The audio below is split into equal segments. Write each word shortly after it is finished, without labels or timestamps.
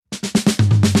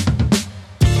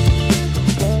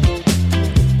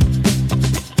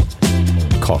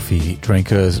coffee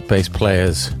drinkers, bass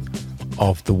players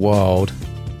of the world.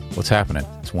 What's happening?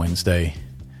 It's Wednesday.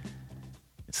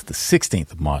 It's the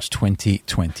 16th of March,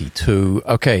 2022.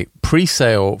 Okay,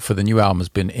 pre-sale for the new album has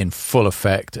been in full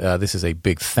effect. This is a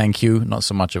big thank you, not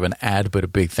so much of an ad, but a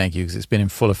big thank you because it's been in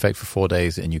full effect for 4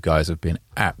 days and you guys have been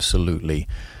absolutely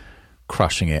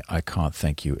crushing it. I can't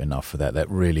thank you enough for that. That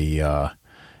really,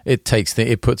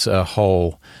 it puts a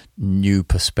whole new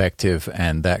perspective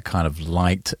and that kind of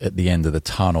light at the end of the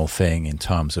tunnel thing in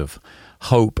terms of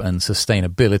hope and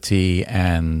sustainability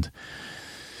and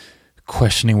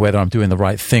questioning whether I'm doing the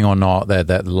right thing or not.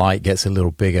 That light gets a little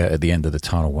bigger at the end of the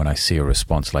tunnel when I see a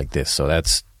response like this. So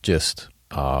that's just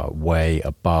way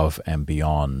above and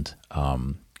beyond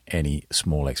any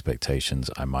small expectations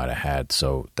I might have had.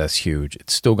 So that's huge.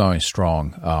 It's still going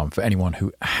strong. For anyone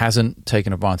who hasn't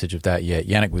taken advantage of that yet,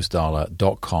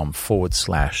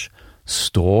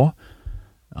 yannickwisdala.com/store.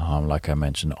 Like I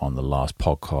mentioned on the last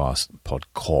podcast,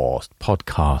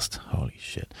 holy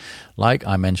shit. Like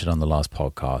I mentioned on the last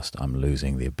podcast, I'm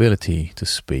losing the ability to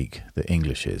speak the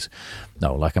Englishes.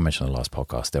 No, like I mentioned on the last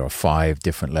podcast, there are 5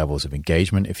 different levels of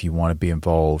engagement if you want to be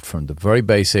involved, from the very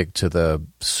basic to the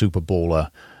super baller.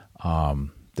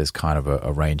 There's kind of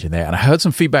a range in there. And I heard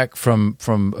some feedback from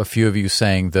a few of you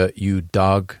saying that you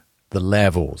dug the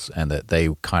levels and that they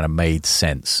kind of made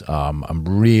sense. I'm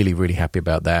really, really happy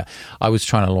about that. I was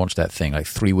trying to launch that thing like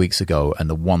 3 weeks ago, and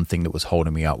the one thing that was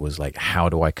holding me up was like, how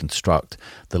do I construct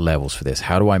the levels for this?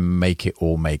 How do I make it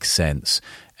all make sense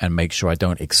and make sure I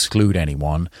don't exclude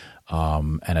anyone?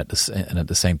 And at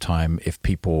the same time, if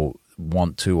people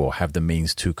want to or have the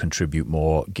means to contribute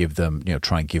more, give them,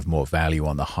 try and give more value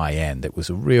on the high end. It was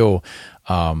a real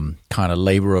kind of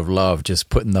labor of love, just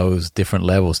putting those different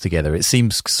levels together. It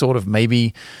seems sort of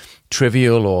maybe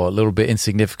trivial or a little bit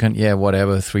insignificant. Yeah,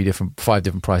 whatever, 5 different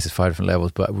prices, 5 different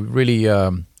levels. But we really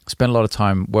spent a lot of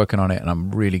time working on it, and I'm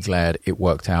really glad it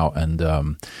worked out.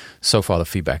 And so far the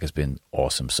feedback has been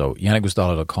awesome. So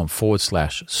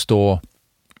yannickwisdala.com/store.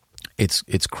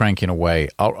 It's cranking away.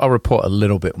 I'll report a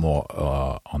little bit more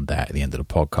on that at the end of the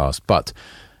podcast. But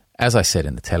as I said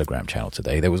in the Telegram channel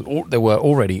today, there were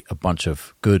already a bunch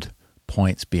of good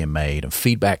points being made and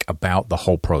feedback about the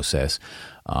whole process,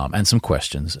 and some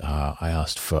questions. I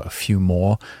asked for a few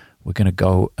more. We're going to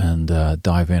go and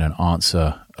dive in and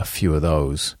answer a few of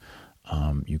those.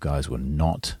 You guys were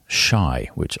not shy,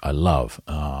 which I love.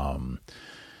 And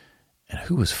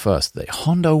who was first?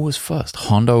 Hondo was first.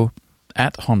 Hondo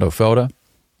at Hondo Felder.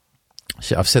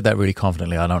 I've said that really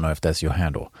confidently. I don't know if that's your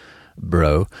handle,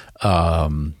 bro.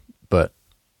 But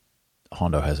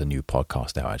Hondo has a new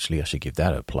podcast out, actually. I should give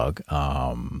that a plug.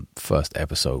 First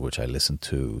episode, which I listened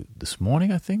to this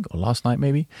morning, I think, or last night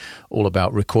maybe, all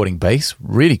about recording bass.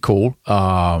 Really cool.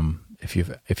 If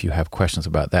you have questions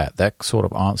about that sort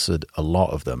of answered a lot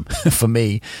of them for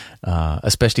me,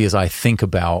 especially as I think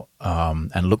about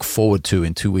and look forward to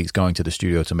in 2 weeks going to the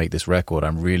studio to make this record.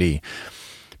 I'm really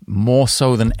more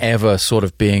so than ever sort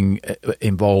of being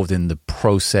involved in the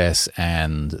process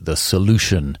and the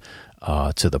solution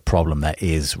to the problem that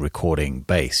is recording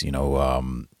bass.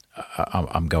 I'm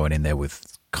going in there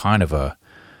with kind of a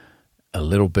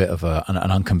little bit of an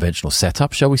unconventional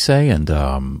setup, shall we say, and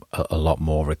a lot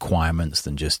more requirements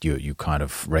than just you kind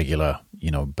of regular,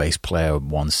 bass player,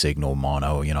 one signal,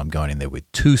 mono. I'm going in there with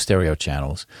 2 stereo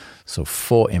channels, so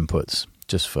 4 inputs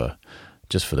just for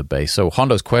the bass. So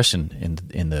Hondo's question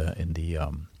in the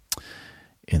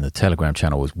Telegram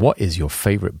channel was, what is your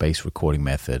favorite bass recording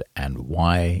method and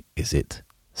why is it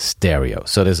stereo?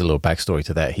 So there's a little backstory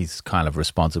to that. He's kind of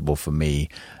responsible for me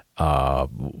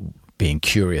being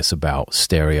curious about a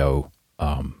stereo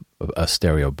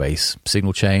bass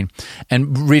signal chain,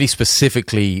 and really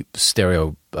specifically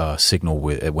stereo signal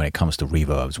when it comes to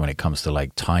reverbs, when it comes to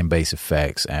like time bass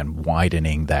effects and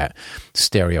widening that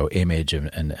stereo image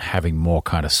and having more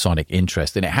kind of sonic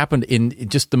interest. And it happened in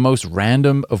just the most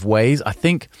random of ways. I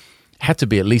think it had to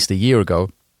be at least a year ago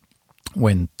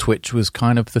when Twitch was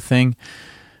kind of the thing,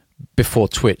 before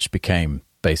Twitch became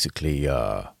basically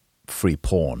free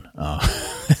porn.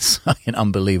 It's fucking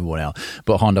unbelievable now.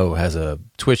 But Hondo has a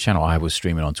Twitch channel. I was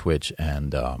streaming on Twitch,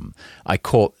 and I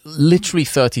caught literally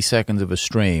 30 seconds of a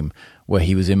stream where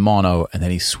he was in mono, and then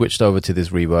he switched over to this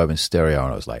reverb in stereo,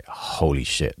 and I was like, holy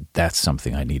shit, that's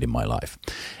something I need in my life.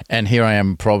 And here I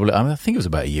am, I think it was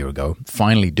about a year ago,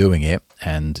 finally doing it,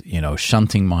 and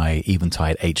shunting my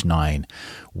Eventide H9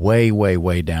 way, way,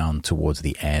 way down towards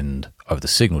the end of the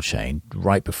signal chain,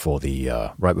 right before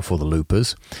the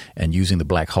loopers, and using the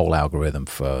black hole algorithm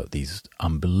for these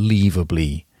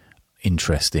unbelievably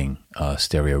interesting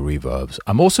stereo reverbs.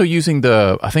 I'm also using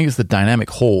I think it's the Dynamic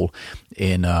Hall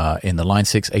in the Line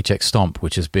 6 HX Stomp,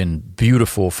 which has been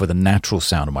beautiful for the natural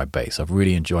sound of my bass. I've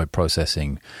really enjoyed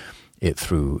processing it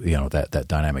through, that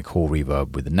Dynamic Hall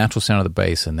reverb with the natural sound of the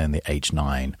bass, and then the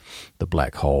H9, the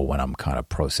black hole, when I'm kind of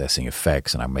processing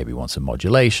effects and I maybe want some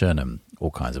modulation and all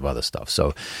kinds of other stuff.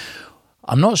 So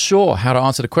I'm not sure how to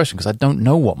answer the question because I don't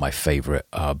know what my favorite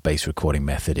bass recording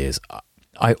method is.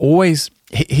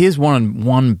 Here's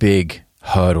one big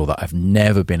hurdle that I've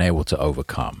never been able to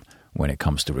overcome when it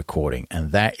comes to recording,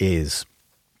 and that is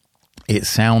it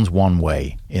sounds one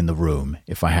way in the room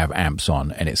if I have amps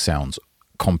on, and it sounds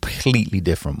completely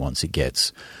different once it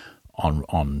gets on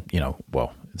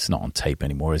it's not on tape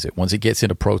anymore, is it? Once it gets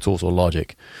into Pro Tools or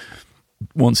Logic,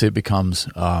 once it becomes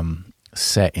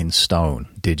set in stone,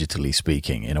 digitally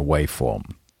speaking, in a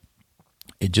waveform,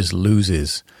 it just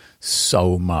loses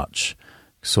so much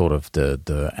sort of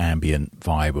the ambient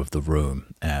vibe of the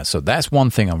room. So that's one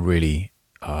thing I'm really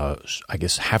I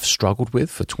guess have struggled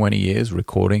with for 20 years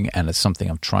recording, and it's something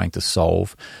I'm trying to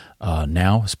solve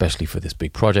now, especially for this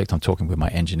big project. I'm talking with my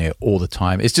engineer all the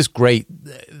time. It's just great.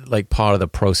 Like, part of the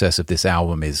process of this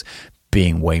album is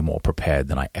being way more prepared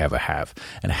than I ever have,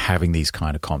 and having these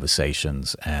kind of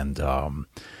conversations, and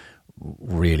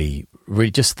really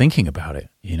just thinking about it,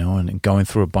 and going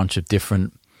through a bunch of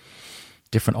different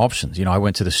options. I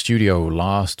went to the studio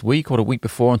last week or the week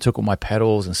before and took all my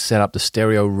pedals and set up the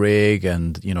stereo rig,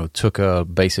 and took a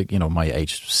basic, my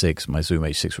H6, my Zoom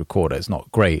H6 recorder. It's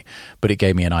not great, but it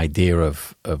gave me an idea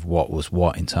of what was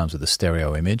what in terms of the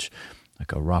stereo image,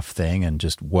 like a rough thing, and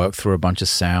just worked through a bunch of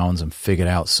sounds and figured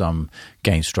out some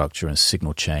gain structure and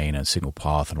signal chain and signal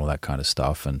path and all that kind of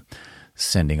stuff, and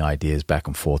sending ideas back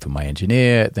and forth with my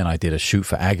engineer. Then I did a shoot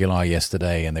for Aguilar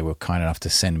yesterday, and they were kind enough to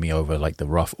send me over like the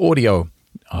rough audio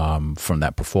from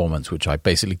that performance, which I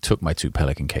basically took my 2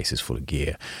 Pelican cases full of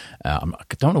gear. I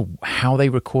don't know how they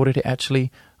recorded it,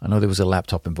 actually. I know there was a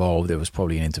laptop involved. There was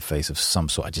probably an interface of some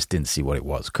sort. I just didn't see what it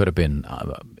was. Could have been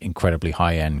incredibly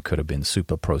high-end, could have been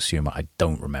super prosumer. I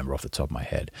don't remember off the top of my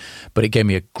head. But it gave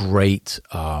me a great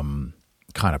kind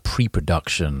of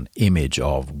pre-production image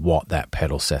of what that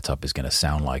pedal setup is going to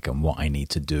sound like and what I need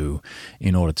to do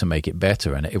in order to make it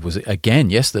better. And it was, again,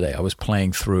 yesterday, I was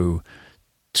playing through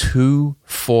 2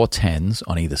 410s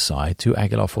on either side, 2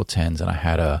 Aguilar 410s, and I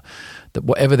had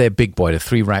whatever their big boy, the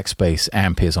 3 rack space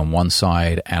amp is on one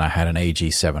side, and I had an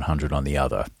AG 700 on the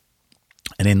other.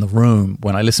 And in the room,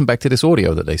 when I listened back to this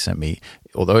audio that they sent me,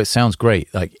 although it sounds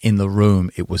great, like in the room,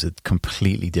 it was a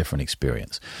completely different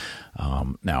experience.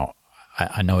 Now,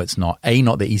 I know it's not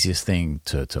the easiest thing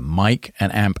to mic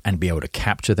an amp and be able to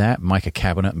capture that, mic a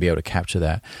cabinet and be able to capture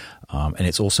that. And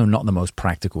it's also not the most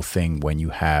practical thing when you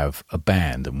have a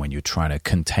band and when you're trying to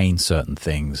contain certain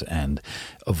things and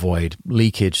avoid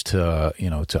leakage to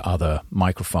other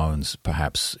microphones,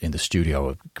 perhaps in the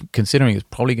studio, considering it's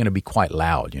probably going to be quite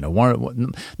loud.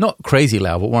 Not crazy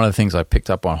loud, but one of the things I picked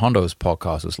up on Hondo's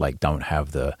podcast was like, don't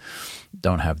have the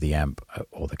amp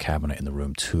or the cabinet in the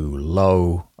room too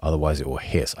low, otherwise it will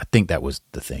hiss. I think that was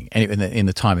the thing. And in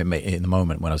the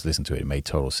moment when I was listening to it, it made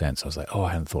total sense. I was like, oh,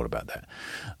 I hadn't thought about that.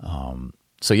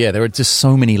 So yeah, there are just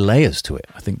so many layers to it.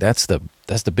 I think that's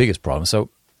the biggest problem. So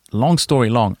long story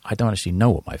long, I don't actually know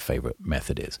what my favorite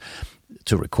method is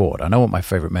to record. I know what my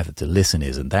favorite method to listen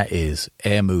is, and that is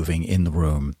air moving in the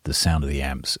room, the sound of the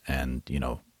amps, and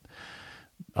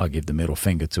I'll give the middle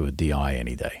finger to a DI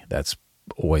any day. That's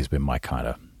always been my kind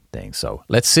of thing. So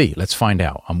let's see. Let's find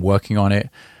out. I'm working on it.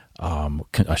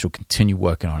 I shall continue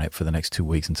working on it for the next 2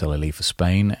 weeks until I leave for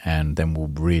Spain, and then we'll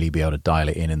really be able to dial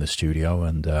it in the studio.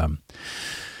 And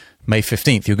May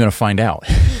 15th, you're going to find out.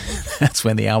 That's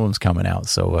when the album's coming out.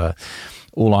 So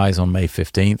all eyes on May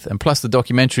 15th. And plus the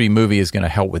documentary movie is going to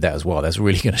help with that as well. That's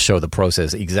really going to show the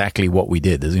process, exactly what we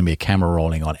did. There's going to be a camera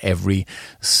rolling on every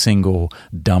single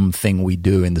dumb thing we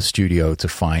do in the studio to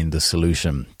find the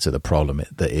solution to the problem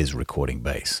that is recording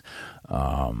bass.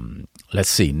 Let's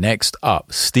see. Next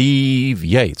up, Steve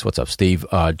Yates. What's up, Steve?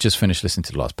 Just finished listening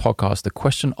to the last podcast. The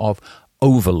question of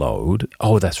overload.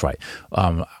 Oh, that's right.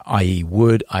 I.e.,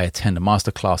 would I attend a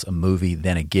masterclass, a movie,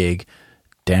 then a gig?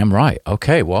 Damn right.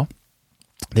 Okay, well,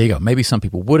 there you go. Maybe some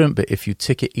people wouldn't, but if you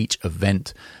ticket each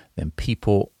event, then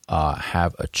people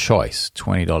have a choice.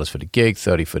 $20 for the gig,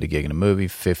 $30 for the gig and the movie,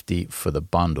 $50 for the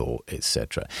bundle,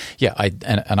 etc. Yeah,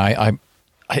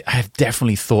 I've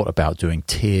definitely thought about doing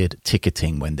tiered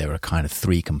ticketing when there are kind of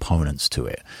 3 components to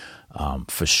it,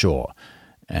 for sure.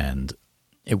 And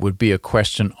it would be a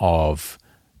question of,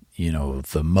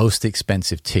 the most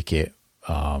expensive ticket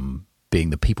being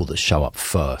the people that show up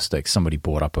first. Like somebody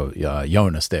brought up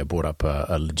Jonas there brought up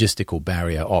a logistical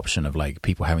barrier option of like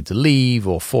people having to leave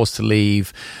or forced to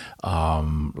leave,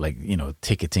 like, you know,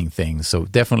 ticketing things. So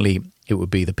definitely it would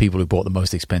be the people who bought the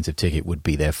most expensive ticket would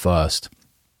be there first.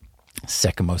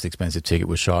 Second most expensive ticket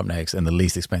would show up next, and the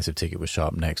least expensive ticket would show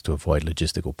up next to avoid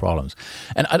logistical problems.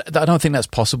 And I don't think that's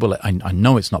possible. I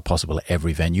know it's not possible at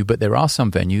every venue, but there are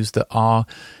some venues that are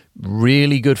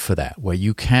really good for that, where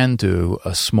you can do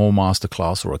a small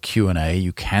masterclass or a Q&A.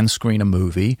 You can screen a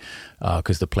movie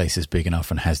because the place is big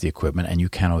enough and has the equipment, and you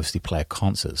can obviously play a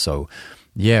concert. So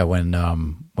yeah, when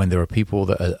there are people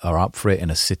that are up for it in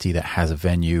a city that has a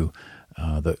venue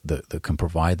that can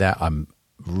provide that, I'm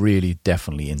really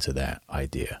definitely into that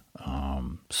idea.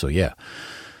 So yeah,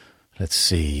 let's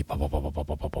see.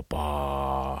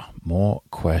 More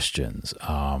questions.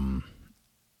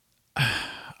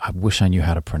 I wish I knew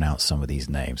how to pronounce some of these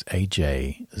names.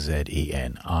 Ajzen.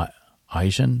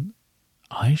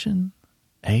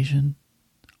 Asian?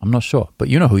 I'm not sure, but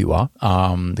you know who you are.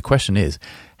 The question is,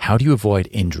 how do you avoid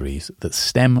injuries that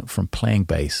stem from playing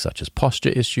bass, such as posture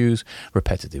issues,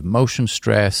 repetitive motion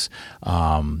stress?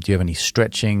 Do you have any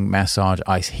stretching, massage,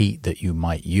 ice, heat that you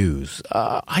might use?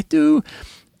 I do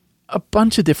a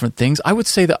bunch of different things. I would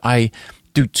say that I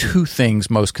do two things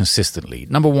most consistently.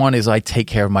 Number one is I take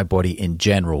care of my body in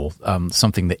general,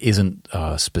 something that isn't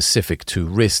specific to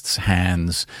wrists,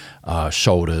 hands,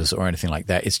 shoulders, or anything like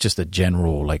that. It's just a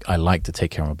general, like, I like to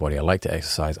take care of my body. I like to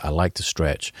exercise. I like to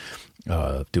stretch,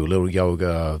 do a little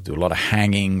yoga, do a lot of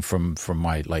hanging from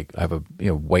my, like, I have a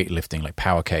weightlifting, like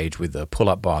power cage with a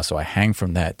pull-up bar. So I hang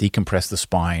from that, decompress the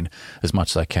spine as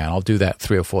much as I can. I'll do that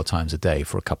 3 or 4 times a day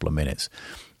for a couple of minutes.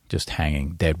 Just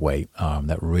hanging, dead weight.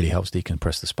 That really helps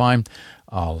decompress the spine.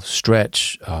 I'll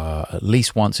stretch at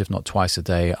least once, if not twice a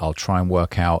day. I'll try and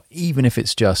work out, even if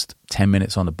it's just 10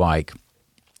 minutes on the bike,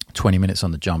 20 minutes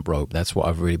on the jump rope. That's what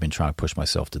I've really been trying to push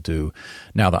myself to do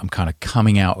now that I'm kind of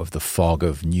coming out of the fog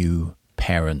of new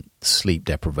parent sleep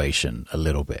deprivation a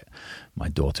little bit. My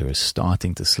daughter is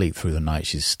starting to sleep through the night.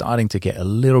 She's starting to get a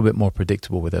little bit more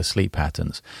predictable with her sleep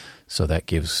patterns. So that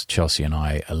gives Chelsea and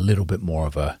I a little bit more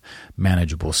of a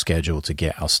manageable schedule to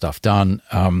get our stuff done.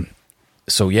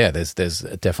 So yeah, there's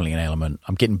definitely an element.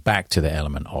 I'm getting back to the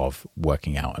element of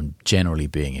working out and generally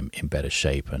being in better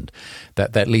shape, and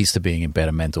that leads to being in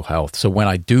better mental health. So when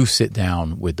I do sit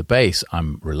down with the bass,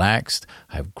 I'm relaxed.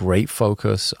 I have great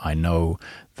focus. I know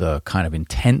the kind of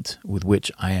intent with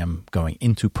which I am going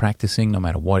into practicing, no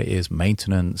matter what it is,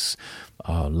 maintenance,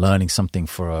 learning something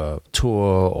for a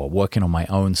tour, or working on my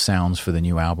own sounds for the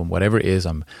new album, whatever it is,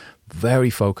 I'm very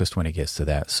focused when it gets to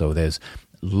that. So there's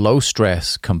low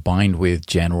stress combined with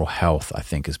general health, I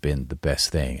think, has been the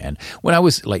best thing. And when I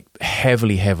was like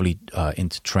heavily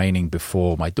into training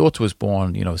before my daughter was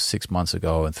born, 6 months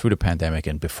ago, and through the pandemic,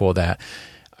 and before that,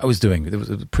 there was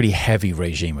a pretty heavy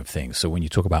regime of things. So when you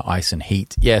talk about ice and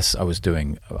heat, yes, I was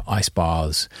doing ice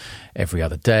baths every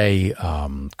other day,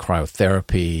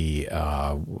 cryotherapy.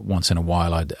 Once in a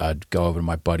while, I'd go over to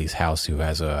my buddy's house who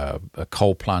has a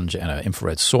cold plunge and an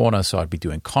infrared sauna. So I'd be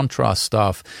doing contrast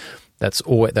stuff. That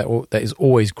is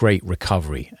always great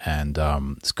recovery, and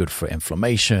it's good for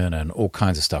inflammation and all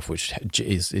kinds of stuff, which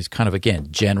is kind of, again,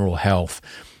 general health,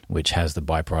 which has the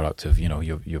byproduct of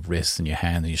your wrists and your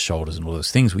hands and your shoulders and all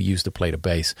those things we use to play the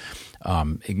bass,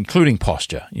 including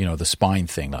posture. The spine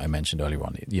thing that I mentioned earlier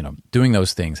on. Doing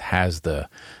those things has the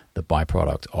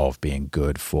byproduct of being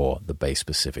good for the bass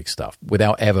specific stuff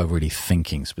without ever really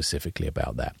thinking specifically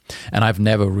about that. And I've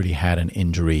never really had an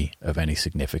injury of any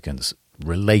significance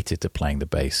related to playing the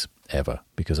bass ever,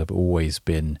 because I've always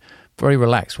been very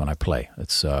relaxed when I play.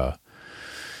 It's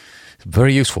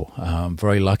very useful. I'm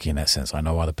very lucky in that sense. I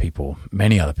know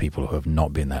many other people who have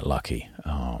not been that lucky.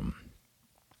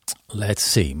 Let's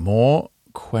see, more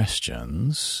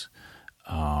questions.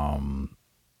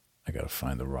 I got to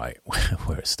find the right,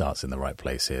 where it starts in the right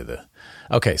place here.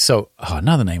 Okay, so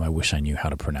another name I wish I knew how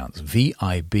to pronounce.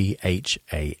 Vibhas.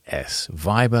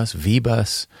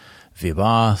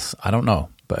 Vibas. I don't know.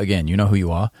 But again, you know who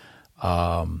you are.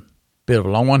 Bit of a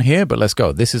long one here, but let's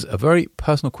go. This is a very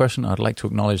personal question. I'd like to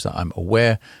acknowledge that I'm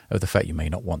aware of the fact you may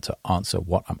not want to answer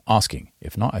what I'm asking.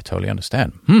 If not, I totally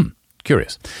understand.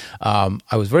 Curious. I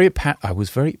was very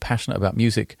passionate about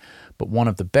music, but one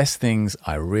of the best things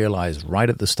I realized right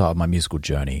at the start of my musical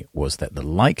journey was that the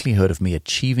likelihood of me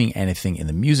achieving anything in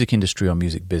the music industry or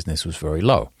music business was very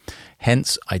low.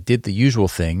 Hence, I did the usual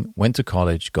thing, went to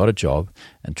college, got a job,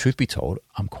 and truth be told,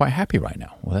 I'm quite happy right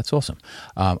now. Well, that's awesome.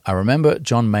 I remember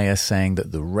John Mayer saying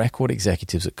that the record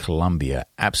executives at Columbia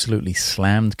absolutely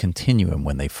slammed Continuum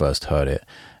when they first heard it,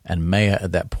 and Maya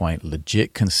at that point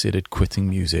legit considered quitting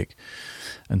music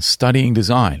and studying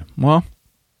design. Well,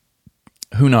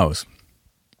 who knows?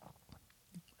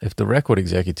 If the record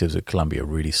executives at Columbia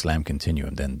really slam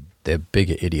Continuum, then they're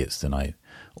bigger idiots than I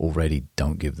already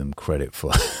don't give them credit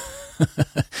for.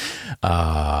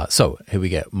 So here we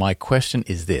go. My question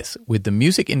is this. With the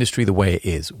music industry the way it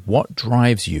is, what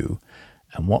drives you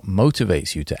and what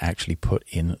motivates you to actually put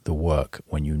in the work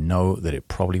when you know that it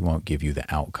probably won't give you the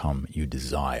outcome you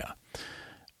desire?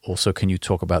 Also, can you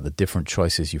talk about the different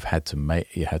choices you had to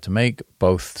make,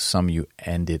 both some you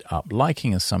ended up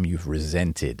liking and some you've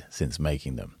resented since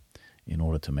making them in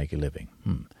order to make a living?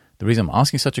 The reason I'm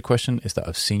asking such a question is that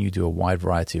I've seen you do a wide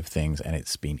variety of things, and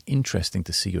it's been interesting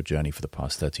to see your journey for the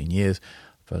past 13 years.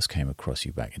 First came across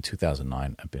you back in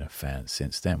 2009 and been a fan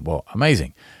since then. Well,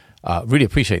 amazing. Really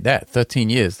appreciate that.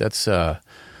 13 years, that's a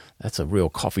real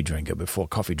coffee drinker before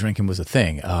coffee drinking was a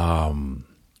thing.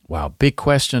 Wow, big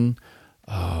question.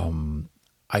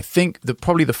 I think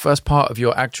probably the first part of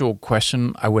your actual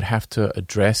question I would have to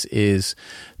address is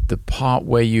the part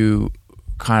where you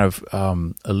kind of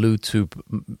allude to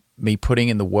me putting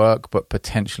in the work but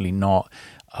potentially not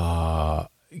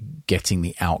getting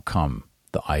the outcome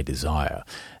that I desire.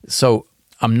 So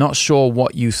I'm not sure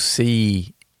what you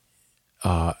see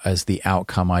as the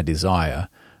outcome I desire,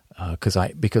 because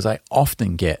I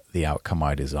often get the outcome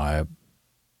I desire.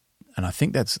 And I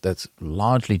think that's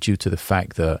largely due to the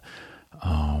fact that,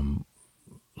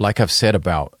 like I've said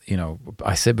about,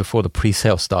 I said before the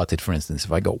pre-sale started, for instance,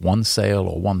 if I got one sale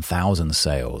or 1,000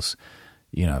 sales,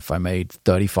 if I made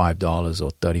 $35 or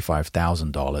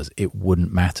 $35,000, it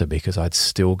wouldn't matter because I'd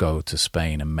still go to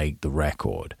Spain and make the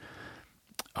record.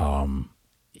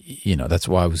 That's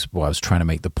why I was trying to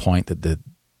make the point that the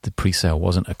pre-sale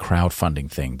wasn't a crowdfunding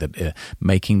thing, that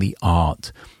making the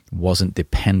art wasn't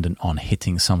dependent on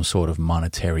hitting some sort of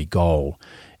monetary goal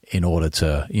in order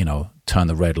to, turn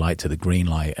the red light to the green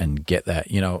light and get that,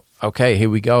 okay, here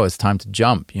we go. It's time to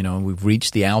jump. We've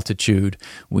reached the altitude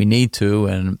we need to,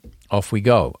 and off we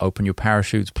go. Open your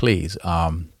parachutes, please.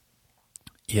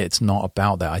 It's not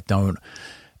about that. I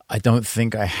don't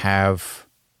think I have.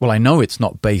 Well, I know it's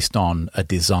not based on a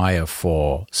desire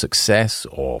for success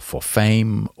or for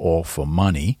fame or for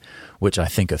money, which I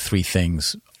think are three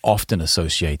things often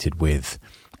associated with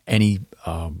any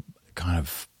kind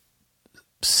of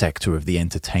sector of the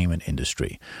entertainment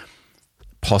industry,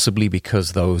 possibly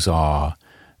because those are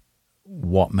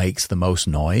what makes the most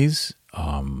noise.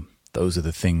 Those are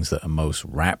the things that are most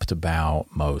rapped about,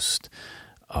 most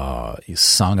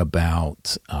sung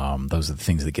about. Those are the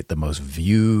things that get the most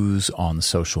views on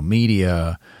social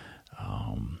media.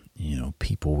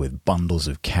 People with bundles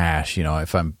of cash.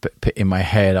 If I'm in my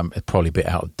head, I'm probably a bit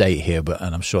out of date here,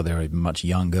 and I'm sure there are much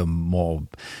younger, more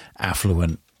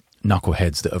affluent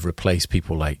knuckleheads that have replaced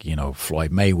people like,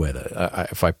 Floyd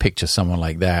Mayweather. If I picture someone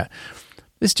like that,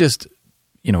 it's just,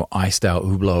 iced out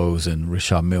Hublots and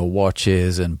Richard Mille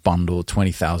watches and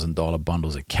 $20,000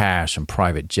 bundles of cash and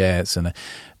private jets and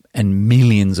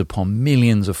millions upon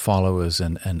millions of followers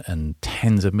and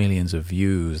tens of millions of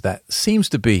views. That seems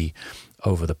to be,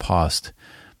 over the past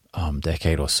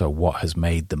decade or so, what has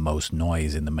made the most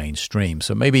noise in the mainstream.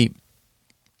 So maybe,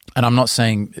 and I'm not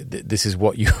saying this is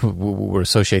what you were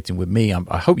associating with me.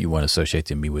 I hope you weren't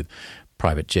associating me with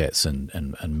private jets and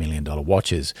 $1 million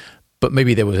watches. But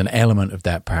maybe there was an element of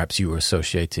that perhaps you were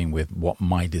associating with what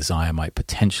my desire might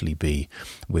potentially be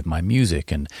with my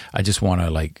music. And I just want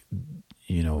to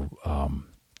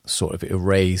sort of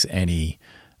erase any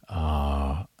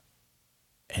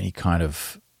kind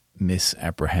of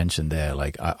misapprehension there.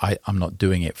 Like I'm not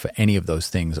doing it for any of those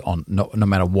things on no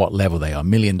matter what level they are, $1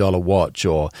 million watch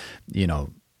or,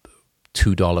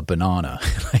 $2 banana.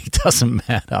 It doesn't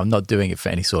matter. I'm not doing it for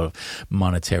any sort of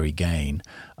monetary gain.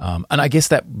 And I guess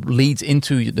that leads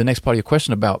into the next part of your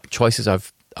question about choices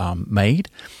I've made,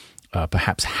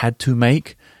 perhaps had to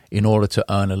make in order to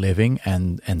earn a living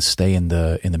and stay in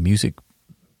the music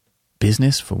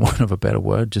business, for want of a better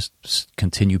word, just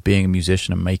continue being a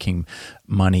musician and making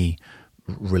money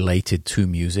related to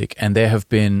music. And there have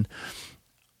been,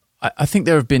 I think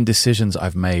there have been decisions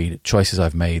I've made, choices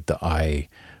I've made that I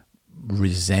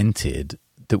resented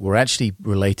that were actually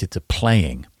related to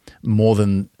playing more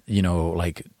than,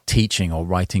 like teaching or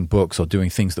writing books or doing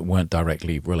things that weren't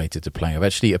directly related to playing. I've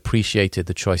actually appreciated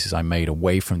the choices I made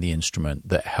away from the instrument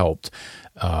that helped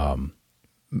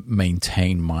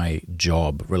maintain my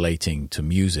job relating to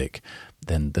music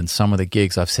than some of the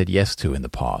gigs I've said yes to in the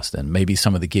past, and maybe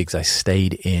some of the gigs I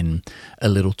stayed in a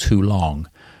little too long,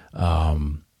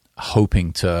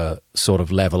 hoping to sort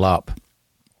of level up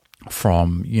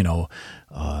from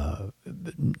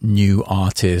new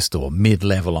artist or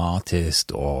mid-level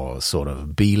artist or sort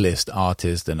of B-list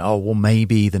artist, and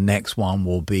maybe the next one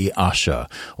will be Usher,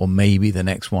 or maybe the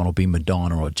next one will be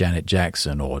Madonna or Janet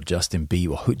Jackson or Justin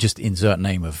Bieber, or just insert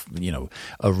name of,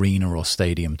 arena or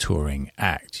stadium touring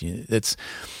act. It's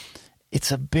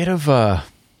a bit of a,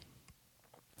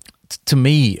 to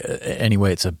me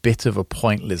anyway, it's a bit of a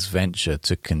pointless venture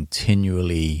to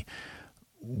continually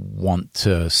want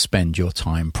to spend your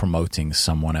time promoting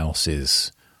someone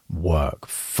else's work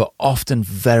for often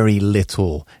very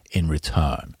little in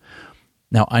return.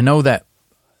 Now, I know that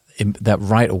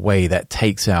right away that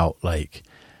takes out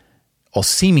or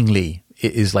seemingly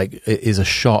it is a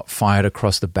shot fired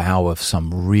across the bow of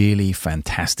some really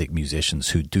fantastic musicians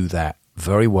who do that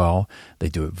very well. They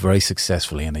do it very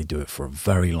successfully, and they do it for a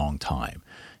very long time.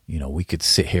 We could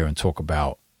sit here and talk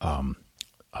about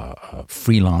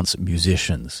freelance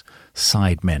musicians,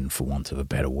 sidemen, for want of a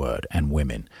better word, and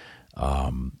women,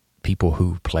 people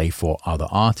who play for other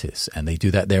artists, and they do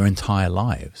that their entire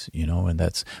lives, and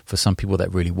that's, for some people,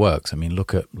 that really works. I mean,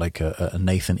 look at a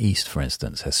Nathan East, for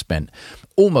instance, has spent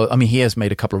he has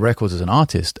made a couple of records as an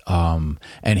artist,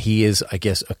 and he is, I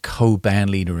guess, a co-band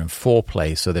leader in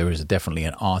Foreplay, so there is definitely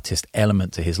an artist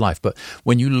element to his life. But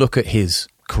when you look at his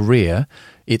career,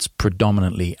 it's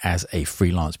predominantly as a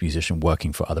freelance musician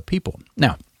working for other people.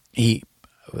 Now,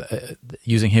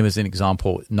 using him as an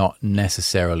example, not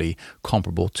necessarily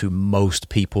comparable to most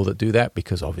people that do that,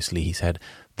 because obviously he's had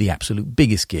the absolute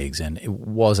biggest gigs and it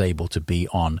was able to be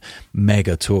on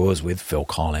mega tours with Phil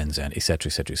Collins and et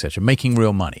cetera, making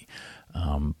real money.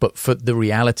 But for the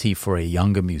reality for a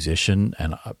younger musician,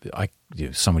 and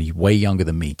somebody way younger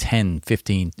than me, 10,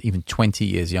 15, even 20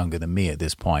 years younger than me at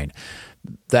this point,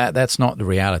 that's not the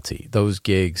reality. Those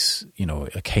gigs,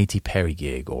 a Katy Perry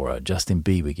gig or a Justin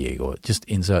Bieber gig or just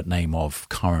insert name of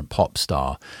current pop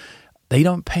star, they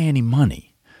don't pay any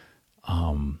money.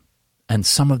 And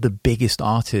some of the biggest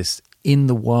artists in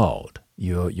the world,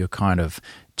 your kind of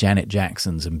Janet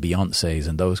Jacksons and Beyoncés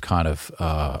and those kind of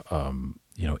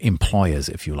employers,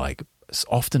 if you like,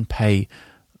 often pay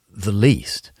the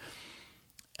least.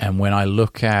 And when I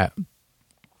look at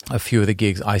a few of the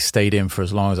gigs I stayed in for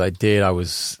as long as I did, I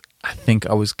think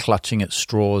I was clutching at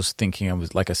straws, thinking I was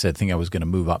going to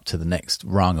move up to the next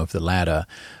rung of the ladder,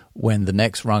 when the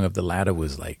next rung of the ladder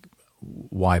was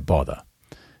why bother?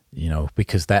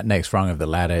 Because that next rung of the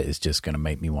ladder is just going to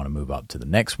make me want to move up to the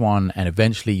next one. And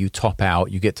eventually you top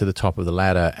out, you get to the top of the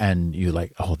ladder and you're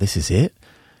like, oh, this is it?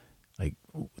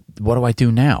 What do I do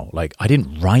now? I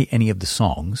didn't write any of the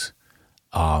songs.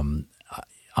 I'm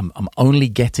only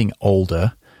getting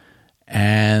older,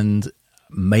 and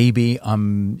maybe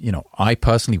I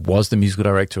personally was the musical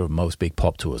director of most big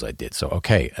pop tours I did. So,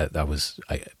 okay,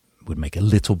 I would make a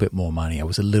little bit more money. I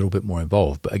was a little bit more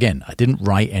involved. But again, I didn't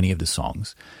write any of the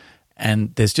songs.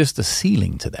 And there's just a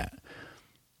ceiling to that.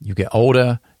 You get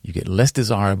older, you get less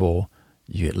desirable,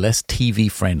 you get less TV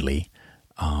friendly.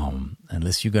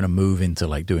 Unless you're going to move into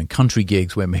doing country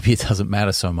gigs where maybe it doesn't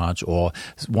matter so much, or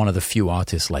one of the few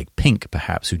artists like Pink,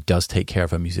 perhaps, who does take care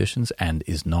of her musicians and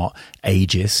is not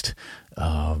ageist,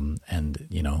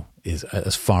 and is,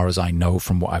 as far as I know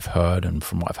from what I've heard and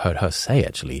from what I've heard her say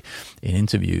actually in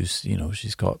interviews,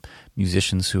 she's got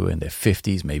musicians who are in their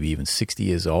 50s, maybe even 60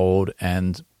 years old,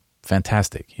 and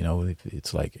fantastic.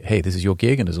 It's hey, this is your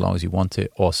gig, and as long as you want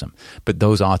it, awesome. But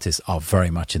those artists are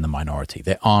very much in the minority.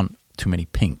 There aren't too many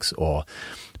Pinks or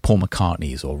Paul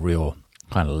McCartneys or real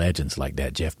kind of legends like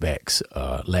that, Jeff Beck's,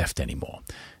 left anymore.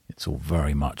 It's all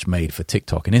very much made for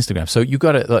TikTok and Instagram. So you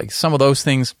got to, some of those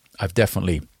things I've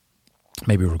definitely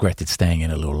maybe regretted staying in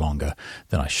a little longer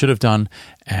than I should have done,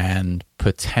 and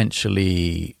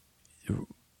potentially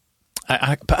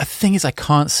but the thing is, I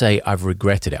can't say I've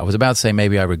regretted it. I was about to say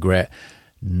maybe I regret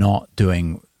not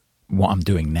doing what I'm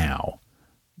doing now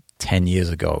 10 years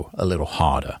ago a little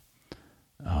harder.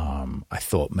 I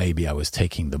thought maybe I was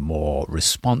taking the more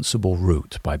responsible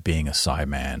route by being a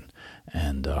sideman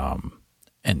and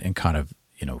kind of,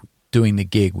 doing the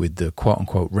gig with the quote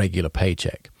unquote regular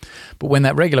paycheck. But when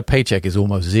that regular paycheck is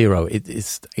almost zero,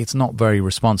 it's not very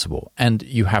responsible. And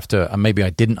you have to, and maybe I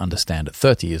didn't understand at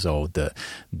 30 years old the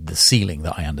ceiling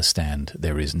that I understand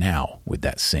there is now with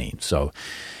that scene. So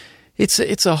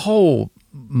it's a whole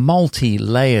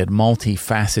multi-layered,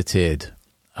 multifaceted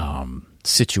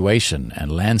situation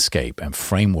and landscape and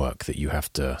framework that you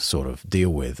have to sort of deal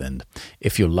with. And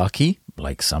if you're lucky,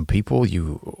 like some people,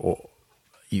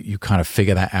 you kind of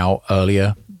figure that out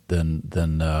earlier than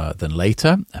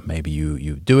later, and maybe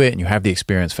you do it and you have the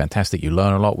experience. Fantastic, you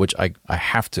learn a lot, which I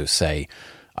have to say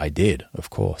I did. Of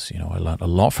course, I learned a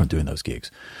lot from doing those gigs,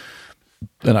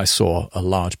 and I saw a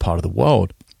large part of the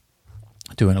world.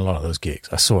 doing a lot of those gigs.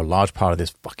 I saw a large part of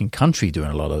this fucking country doing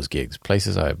a lot of those gigs,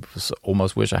 places I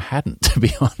almost wish I hadn't, to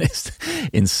be honest,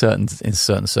 in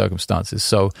certain circumstances.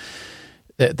 So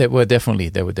there were definitely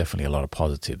a lot of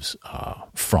positives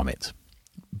from it.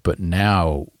 But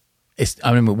now,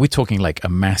 we're talking like a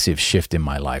massive shift in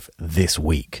my life this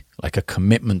week, like a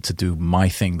commitment to do my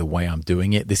thing the way I'm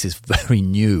doing it. This is very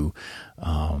new,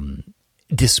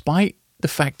 despite the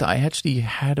fact that I actually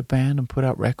had a band and put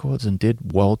out records and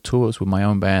did world tours with my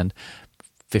own band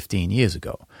 15 years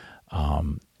ago.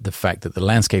 The fact that the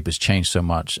landscape has changed so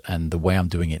much and the way I'm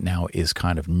doing it now is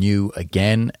kind of new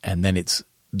again, and then it's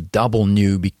double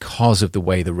new because of the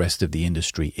way the rest of the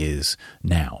industry is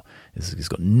now. It's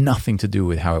got nothing to do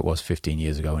with how it was 15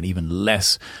 years ago, and even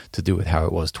less to do with how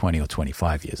it was 20 or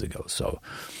 25 years ago. So,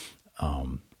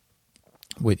 I'm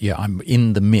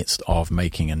in the midst of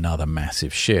making another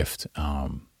massive shift.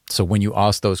 So when you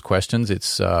ask those questions,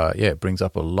 it brings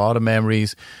up a lot of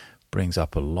memories, brings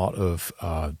up a lot of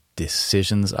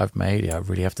decisions I've made. I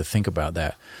really have to think about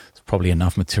that. It's probably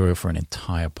enough material for an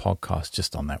entire podcast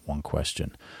just on that one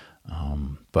question.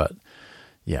 But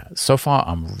yeah, so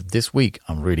far this week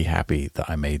I'm really happy that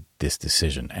I made this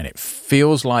decision, and it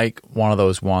feels like one of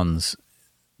those ones.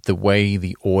 The way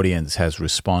the audience has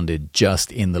responded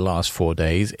just in the last 4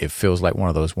 days, it feels like one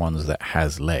of those ones that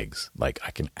has legs. Like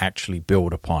I can actually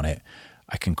build upon it.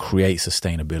 I can create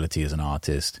sustainability as an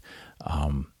artist.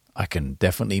 I can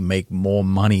definitely make more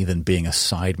money than being a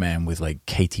sideman with like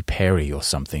Katy Perry or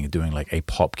something, doing like a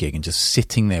pop gig and just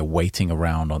sitting there waiting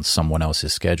around on someone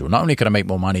else's schedule. Not only could I make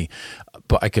more money,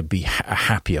 but I could be a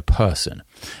happier person.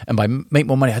 And by make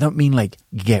more money, I don't mean like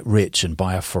get rich and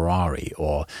buy a Ferrari,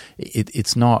 or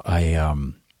it's not a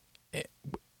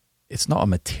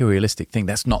materialistic thing.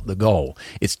 That's not the goal.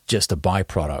 It's just a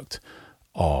byproduct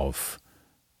of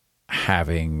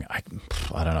having, I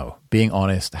don't know, being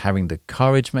honest, having the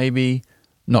courage, maybe,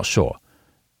 not sure.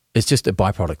 It's just a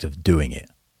byproduct of doing it.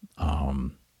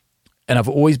 And I've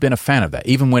always been a fan of that,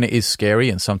 even when it is scary,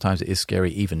 and sometimes it is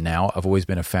scary even now. I've always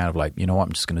been a fan of like, you know what,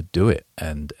 I'm just going to do it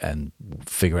and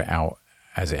figure it out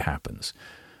as it happens.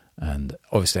 And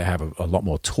obviously I have a lot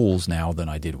more tools now than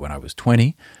I did when I was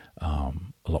 20, a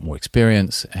lot more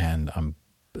experience, and I'm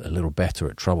a little better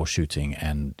at troubleshooting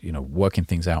and, you know, working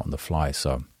things out on the fly.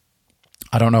 So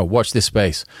I don't know. Watch this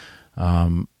space.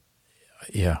 I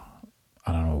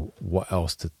don't know what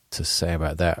else to say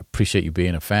about that. Appreciate you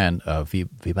being a fan.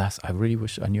 Vibas, I really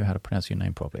wish I knew how to pronounce your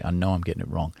name properly. I know I'm getting it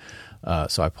wrong.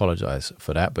 So I apologize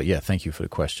for that. But yeah, thank you for the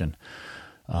question.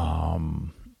 I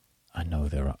know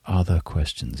there are other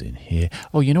questions in here.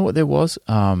 Oh, you know what there was?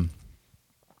 Let's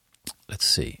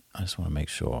see. I just want to make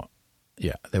sure.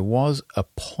 Yeah, there was a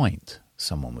point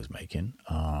someone was making.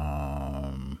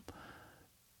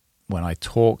 When I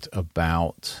talked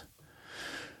about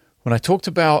in a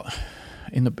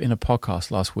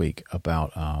podcast last week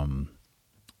about kind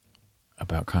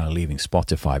of leaving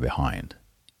Spotify behind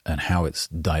and how it's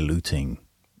diluting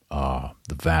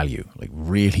the value, like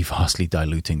really vastly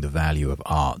diluting the value of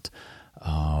art.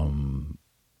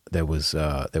 There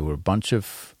were a bunch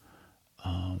of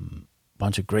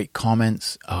great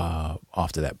comments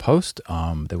after that post.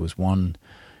 There was one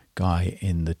guy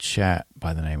in the chat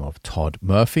by the name of Todd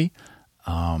Murphy,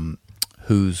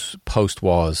 whose post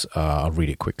was, I'll read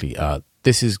it quickly.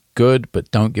 This is good, but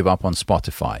don't give up on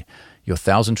Spotify. Your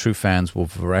 1,000 true fans will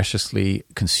voraciously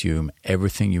consume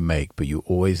everything you make, but you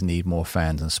always need more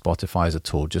fans, and Spotify is a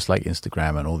tool, just like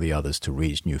Instagram and all the others, to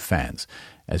reach new fans.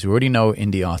 As you already know,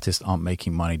 indie artists aren't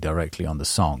making money directly on the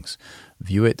songs.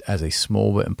 View it as a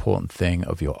small but important thing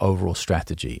of your overall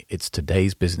strategy. It's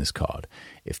today's business card.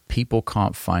 If people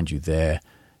can't find you there,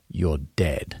 you're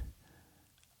dead.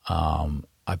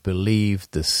 I believe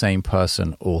the same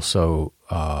person also,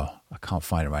 I can't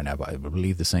find it right now, but I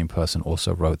believe the same person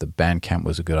also wrote that Bandcamp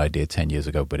was a good idea 10 years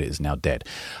ago, but it is now dead.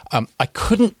 I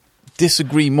couldn't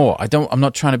disagree more. I'm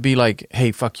not trying to be like,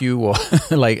 hey, fuck you, or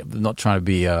like, I'm not trying to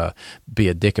be a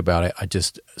dick about it. I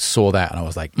just saw that and I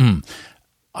was like,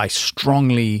 I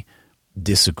strongly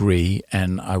disagree,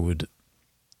 and I would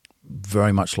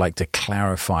very much like to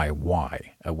clarify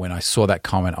why. When I saw that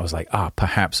comment, I was like,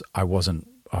 perhaps I wasn't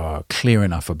clear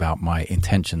enough about my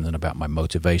intentions and about my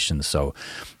motivations. So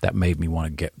that made me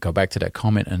want to go back to that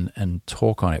comment and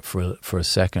talk on it for a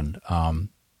second.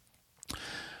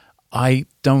 I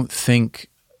don't think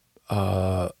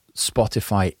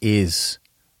Spotify is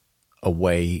a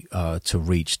way to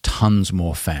reach tons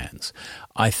more fans.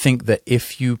 I think that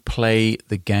if you play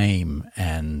the game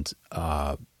and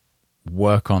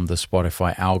work on the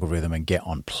Spotify algorithm and get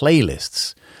on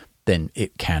playlists, then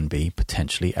it can be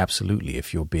potentially, absolutely,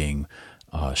 if you're being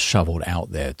shoveled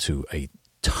out there to a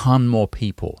ton more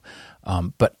people.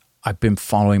 But I've been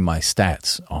following my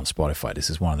stats on Spotify. This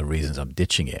is one of the reasons I'm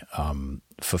ditching it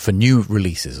for new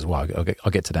releases as well.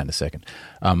 I'll get to that in a second.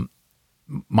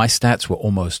 My stats were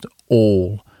almost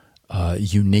all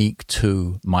unique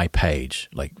to my page.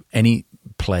 Like any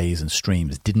plays and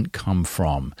streams didn't come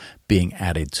from being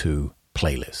added to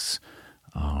playlists.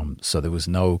 So there was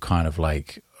no kind of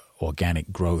like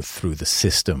organic growth through the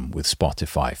system with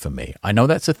Spotify for me. I know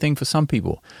that's a thing for some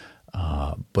people,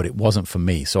 but it wasn't for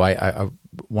me. So I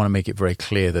want to make it very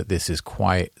clear that this is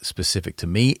quite specific to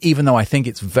me, even though I think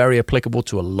it's very applicable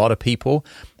to a lot of people.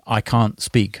 I can't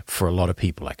speak for a lot of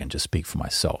people. I can just speak for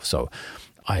myself. So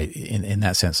in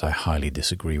that sense, I highly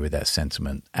disagree with that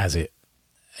sentiment as it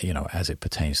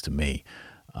pertains to me.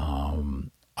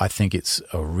 I think it's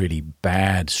a really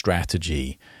bad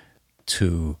strategy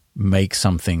to make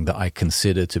something that I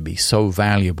consider to be so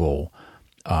valuable.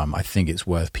 I think it's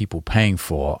worth people paying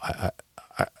for.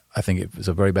 I think it was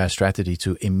a very bad strategy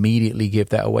to immediately give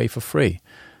that away for free.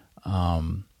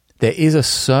 There is a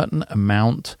certain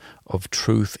amount of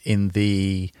truth in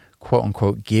the quote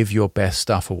unquote give your best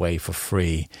stuff away for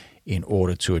free in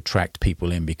order to attract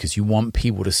people in, because you want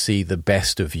people to see the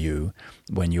best of you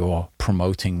when you're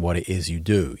promoting what it is you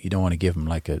do. You don't want to give them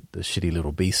like a shitty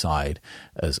little B-side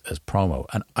as promo.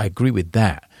 And I agree with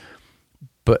that.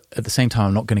 But at the same time,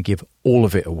 I'm not going to give all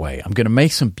of it away. I'm going to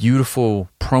make some beautiful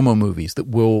promo movies that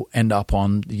will end up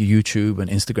on YouTube and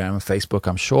Instagram and Facebook,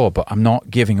 I'm sure. But I'm not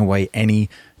giving away any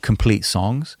complete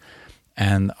songs.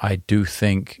 And I do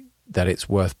think that it's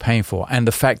worth paying for. And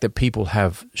the fact that people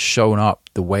have shown up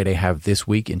the way they have this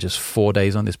week in just 4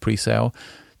 days on this pre-sale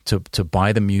to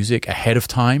buy the music ahead of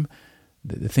time.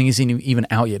 The thing isn't even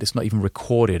out yet. It's not even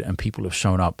recorded, and people have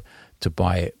shown up to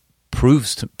buy it.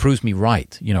 Proves me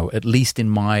right, at least in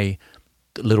my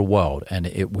little world, and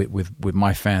with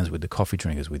my fans, with the coffee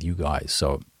drinkers, with you guys.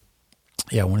 So,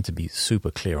 yeah, I wanted to be super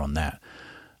clear on that.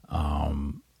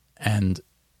 And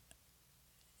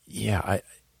yeah,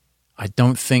 I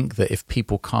don't think that if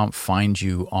people can't find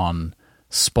you on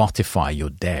Spotify, you're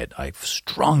dead. I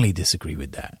strongly disagree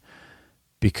with that,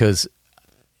 because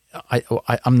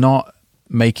I'm not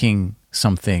making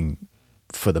something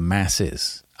for the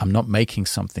masses. I'm not making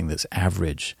something that's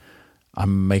average.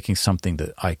 I'm making something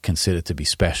that I consider to be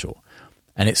special.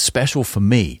 And it's special for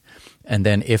me. And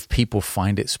then if people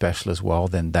find it special as well,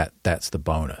 then that's the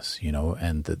bonus,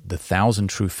 And the 1,000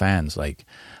 true fans, like,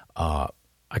 I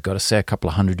got to say, a couple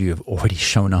of hundred of you have already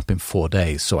shown up in 4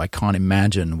 days. So I can't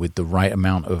imagine with the right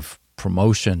amount of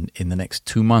promotion in the next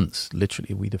 2 months,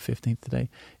 literally, are we the 15th today?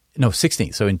 No,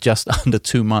 16th. So in just under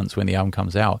 2 months when the album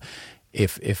comes out,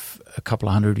 if a couple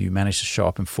of hundred of you manage to show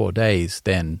up in 4 days,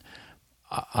 then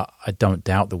I don't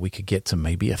doubt that we could get to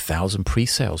maybe 1,000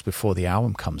 pre-sales before the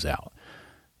album comes out,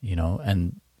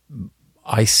 and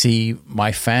I see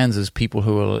my fans as people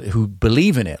who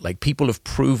believe in it. Like, people have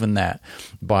proven that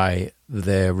by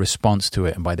their response to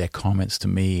it and by their comments to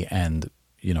me and,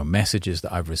 messages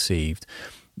that I've received.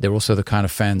 They're also the kind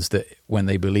of fans that when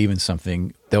they believe in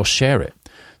something, they'll share it.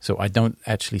 So I don't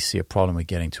actually see a problem with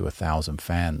getting to 1,000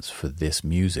 fans for this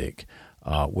music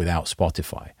without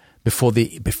Spotify. Before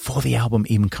the album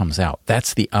even comes out.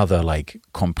 That's the other, like,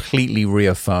 completely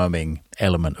reaffirming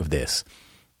element of this.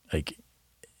 Like,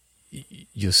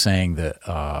 you're saying that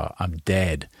I'm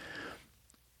dead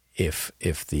if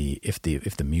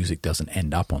the music doesn't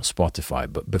end up on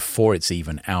Spotify, but before it's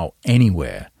even out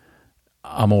anywhere,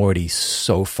 I'm already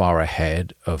so far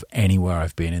ahead of anywhere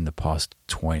I've been in the past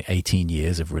 18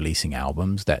 years of releasing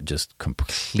albums. That just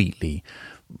completely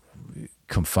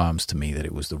confirms to me that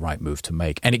it was the right move to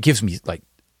make. And it gives me, like,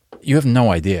 you have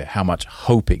no idea how much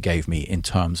hope it gave me in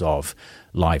terms of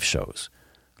live shows.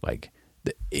 Like,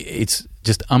 it's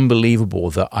just unbelievable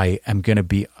that I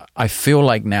feel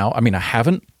like now, I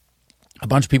haven't, a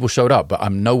bunch of people showed up, but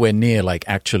I'm nowhere near like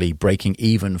actually breaking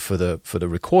even for the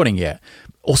recording yet.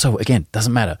 Also, again,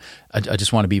 doesn't matter. I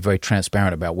just want to be very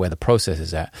transparent about where the process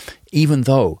is at. Even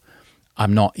though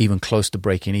I'm not even close to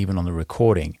breaking even on the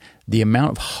recording, the amount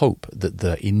of hope that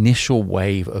the initial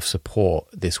wave of support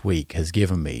this week has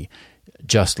given me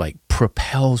just like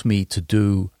propels me to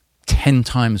do 10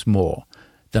 times more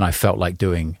than I felt like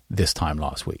doing this time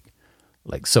last week.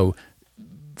 Like, so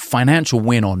financial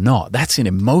win or not, that's an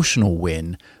emotional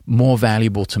win more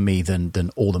valuable to me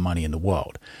than all the money in the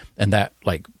world. And that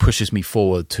like pushes me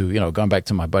forward to, going back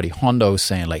to my buddy Hondo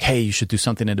saying like, hey, you should do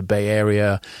something in the Bay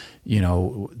Area,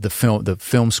 the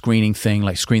film screening thing,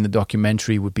 like screen the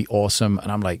documentary would be awesome.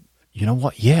 And I'm like, you know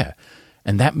what? Yeah.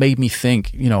 And that made me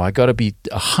think, I got to be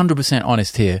 100%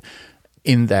 honest here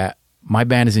in that my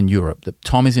band is in Europe, that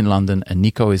Tom is in London and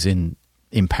Nico is in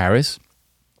Paris.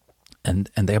 and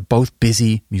they're both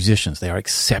busy musicians. They are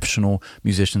exceptional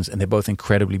musicians, and they're both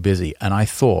incredibly busy. And I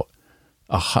thought,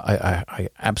 I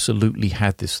absolutely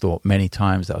had this thought many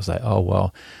times that I was like, oh,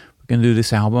 well, we're going to do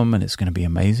this album and it's going to be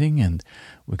amazing. And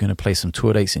we're going to play some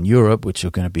tour dates in Europe, which are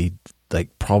going to be like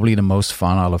probably the most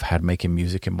fun I'll have had making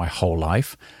music in my whole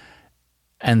life.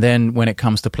 And then when it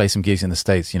comes to play some gigs in the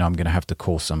States, I'm going to have to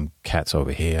call some cats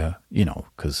over here,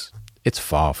 because it's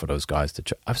far for those guys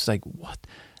to I was like, what?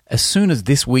 As soon as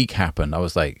this week happened, I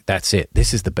was like, that's it.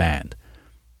 This is the band.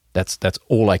 That's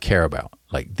all I care about.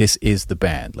 Like, this is the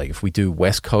band. Like, if we do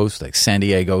West Coast, like San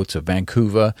Diego to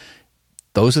Vancouver,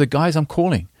 those are the guys I'm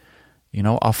calling.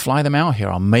 I'll fly them out here.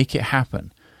 I'll make it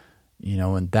happen.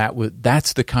 And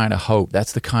that's the kind of hope.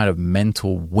 That's the kind of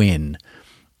mental win,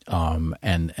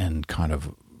 and kind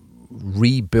of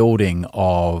rebuilding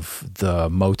of the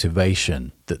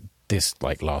motivation that this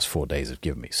like last 4 days have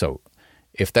given me. So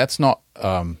if that's not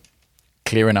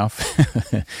clear enough,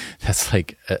 that's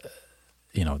like,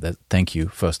 that. Thank you,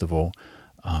 first of all.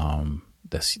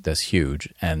 That's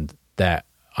huge, and that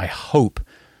I hope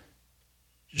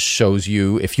shows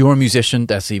you, if you're a musician,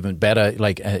 that's even better.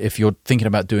 Like, if you're thinking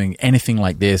about doing anything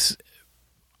like this,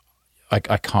 I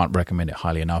can't recommend it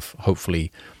highly enough.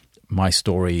 Hopefully my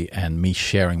story and me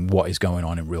sharing what is going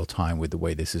on in real time with the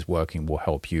way this is working will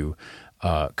help you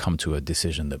come to a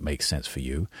decision that makes sense for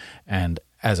you. And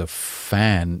as a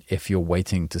fan, if you're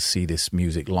waiting to see this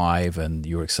music live and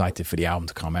you're excited for the album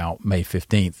to come out May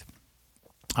 15th,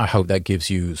 I hope that gives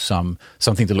you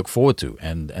something to look forward to,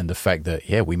 and the fact that,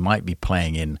 we might be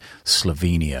playing in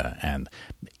Slovenia and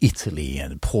Italy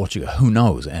and Portugal, who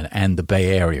knows, and the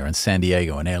Bay Area and San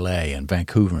Diego and LA and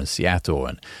Vancouver and Seattle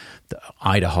and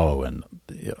Idaho and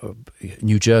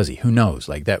New Jersey, who knows?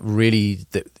 Like, that really,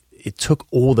 it took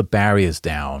all the barriers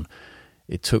down.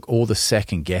 It took all the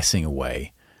second guessing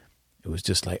away. It was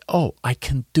just like, oh, I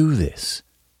can do this.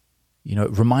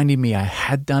 It reminded me I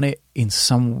had done it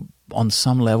on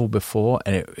some level before,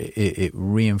 and it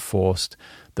reinforced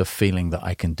the feeling that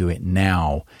I can do it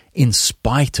now, in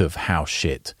spite of how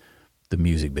shit the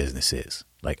music business is.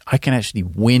 Like, I can actually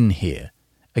win here.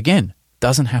 Again,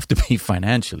 doesn't have to be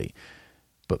financially,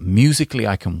 but musically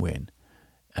I can win.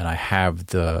 And I have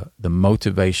the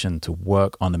motivation to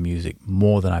work on the music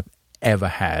more than I've ever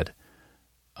had,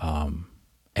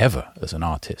 ever as an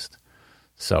artist.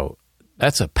 So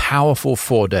that's a powerful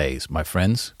 4 days, my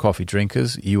friends, coffee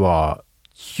drinkers. You are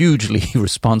hugely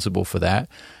responsible for that.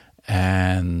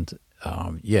 And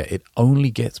it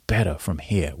only gets better from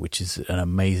here, which is an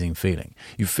amazing feeling.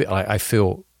 I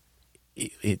feel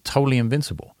it totally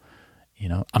invincible.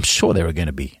 I'm sure there are going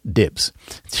to be dips.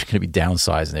 There's going to be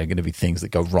downsides, and there are going to be things that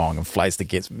go wrong, and flights that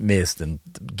gets missed, and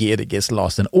gear that gets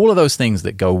lost, and all of those things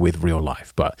that go with real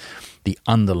life. But the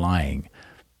underlying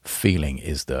feeling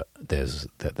is that there's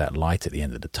that light at the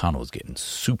end of the tunnel is getting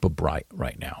super bright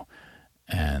right now,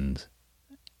 and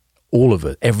all of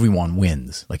it, everyone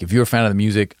wins. Like, if you're a fan of the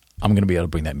music, I'm going to be able to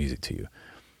bring that music to you.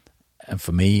 And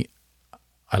for me,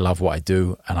 I love what I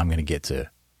do, and I'm going to get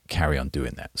to carry on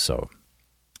doing that. So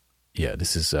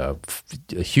this is a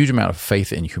huge amount of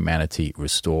faith in humanity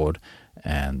restored,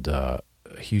 and a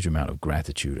huge amount of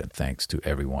gratitude and thanks to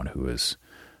everyone who has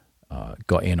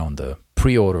got in on the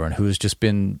pre-order and who has just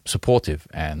been supportive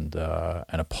and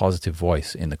a positive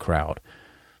voice in the crowd.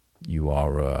 You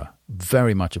are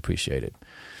very much appreciated.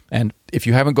 And if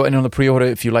you haven't got in on the pre-order,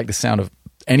 if you like the sound of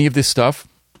any of this stuff,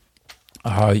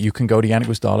 you can go to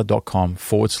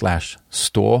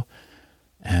yannickgwizdala.com/store,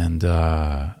 and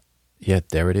there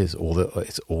it is.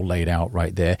 It's all laid out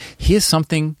right there. Here's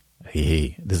something. I'm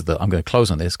going to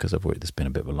close on this because this has been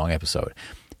a bit of a long episode.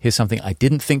 Here's something I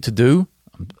didn't think to do.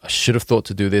 I should have thought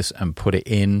to do this and put it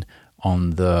in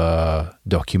on the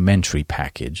documentary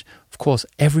package. Of course,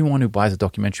 everyone who buys a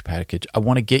documentary package, I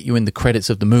want to get you in the credits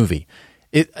of the movie.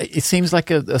 It seems like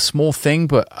a small thing,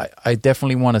 but I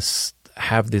definitely want to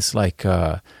have this like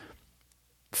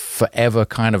forever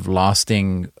kind of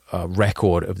lasting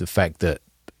record of the fact that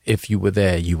if you were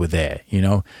there, you were there,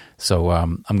 So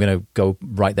I'm going to go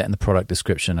write that in the product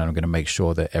description, and I'm going to make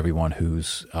sure that everyone who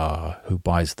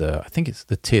buys I think it's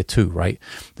the tier 2, right?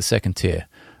 The second tier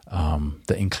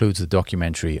that includes the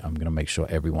documentary. I'm going to make sure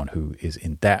everyone who is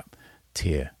in that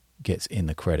tier gets in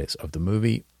the credits of the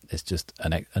movie. It's just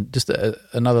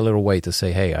another little way to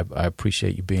say, hey, I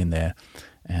appreciate you being there,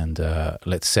 and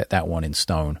let's set that one in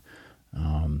stone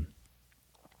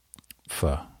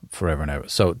for forever and ever.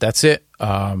 So that's it.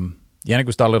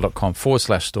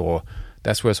 yannickgwizdala.com/store.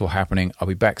 That's where it's all happening. I'll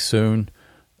be back soon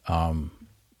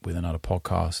with another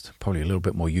podcast, probably a little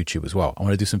bit more YouTube as well. I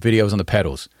want to do some videos on the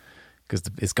pedals because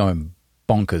it's going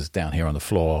bonkers down here on the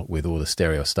floor with all the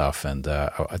stereo stuff, and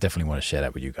I definitely want to share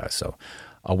that with you guys. So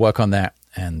I'll work on that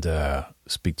and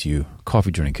speak to you,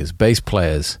 coffee drinkers, bass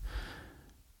players,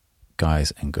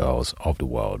 guys and girls of the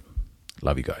world.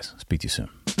 Love you guys. Speak to you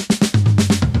soon.